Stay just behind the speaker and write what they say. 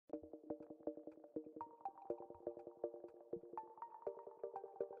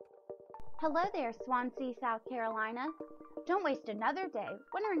Hello there, Swansea, South Carolina. Don't waste another day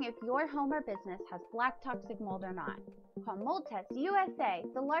wondering if your home or business has black toxic mold or not. Call Mold Test USA,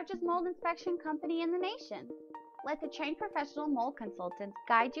 the largest mold inspection company in the nation. Let the trained professional mold consultants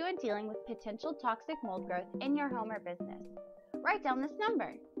guide you in dealing with potential toxic mold growth in your home or business. Write down this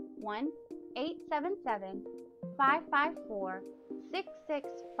number,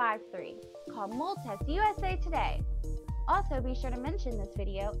 1-877-554-6653. Call Mold Test USA today. Also, be sure to mention this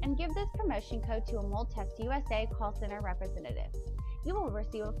video and give this promotion code to a Mold Test USA call center representative. You will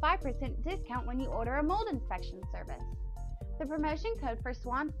receive a 5% discount when you order a mold inspection service. The promotion code for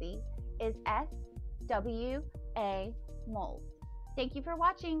Swansea is SWA Mold. Thank you for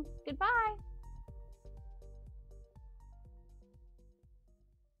watching. Goodbye.